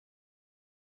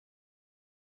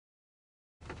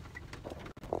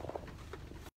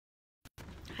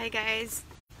Hi guys,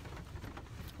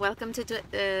 welcome to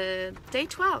day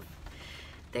 12.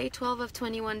 Day 12 of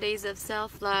 21 days of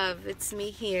self-love. It's me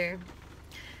here,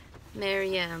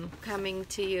 Miriam, coming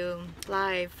to you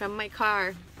live from my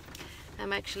car.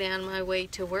 I'm actually on my way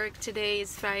to work. Today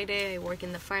is Friday. I work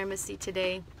in the pharmacy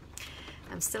today.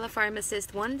 I'm still a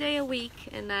pharmacist one day a week,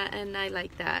 and I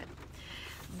like that.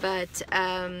 But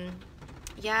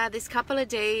yeah, this couple of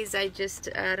days, I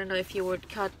don't know if you were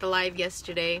caught the live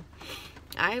yesterday.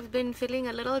 I've been feeling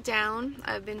a little down.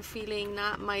 I've been feeling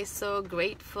not my so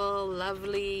grateful,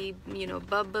 lovely,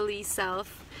 bubbly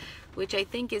self, which I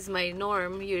think is my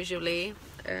norm usually.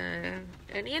 And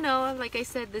like I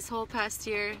said, this whole past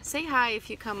year, say hi if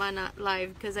you come on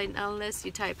live, because unless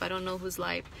you type, I don't know who's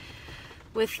live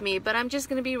with me. But I'm just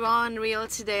gonna be raw and real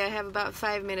today. I have about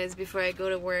 5 minutes before I go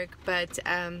to work. But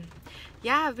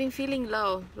yeah, I've been feeling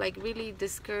low, like really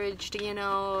discouraged,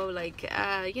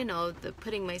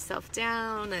 putting myself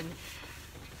down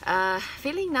and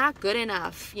feeling not good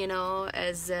enough,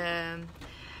 as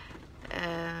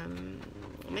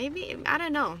maybe, I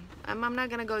don't know. I'm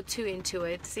not gonna go too into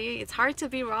it. See, it's hard to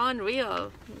be raw and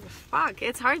real. Fuck,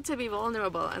 it's hard to be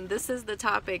vulnerable, and this is the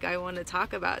topic I want to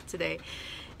talk about today.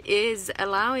 Is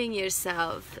allowing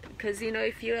yourself, because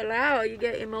if you allow, you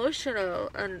get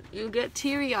emotional and you get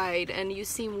teary-eyed and you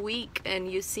seem weak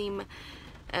and you seem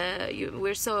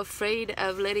we're so afraid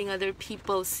of letting other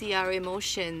people see our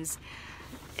emotions,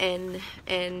 and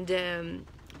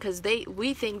because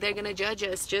we think they're gonna judge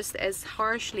us just as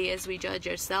harshly as we judge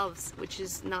ourselves, which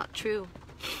is not true.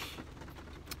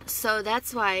 So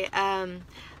that's why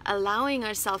allowing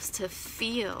ourselves to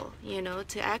feel,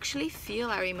 to actually feel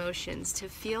our emotions, to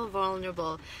feel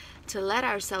vulnerable, to let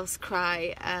ourselves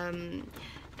cry. And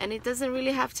it doesn't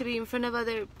really have to be in front of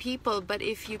other people, but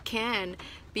if you can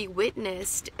be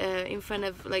witnessed in front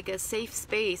of like a safe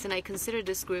space, and I consider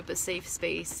this group a safe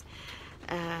space,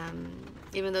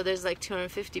 even though there's like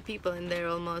 250 people in there,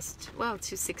 almost, well,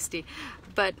 260,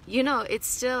 but it's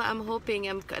still, I'm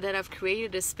hoping that I've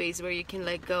created a space where you can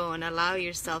let go and allow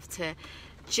yourself to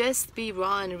just be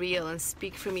raw and real and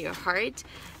speak from your heart,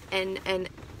 and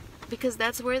because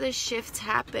that's where the shifts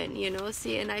happen,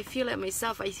 see. And I feel it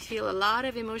myself. I feel a lot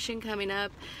of emotion coming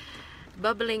up,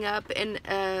 bubbling up in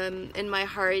my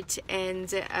heart,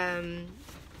 and and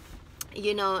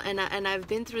I've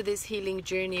been through this healing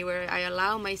journey where I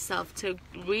allow myself to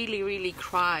really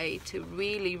cry, to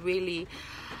really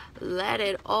let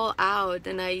it all out.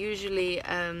 And I usually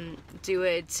do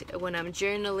it when I'm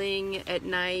journaling at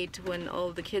night, when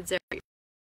all the kids are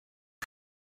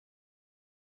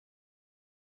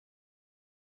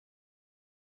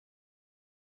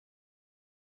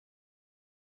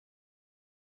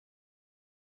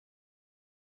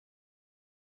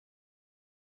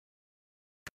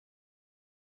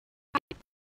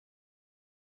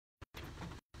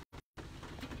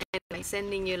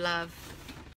sending you love.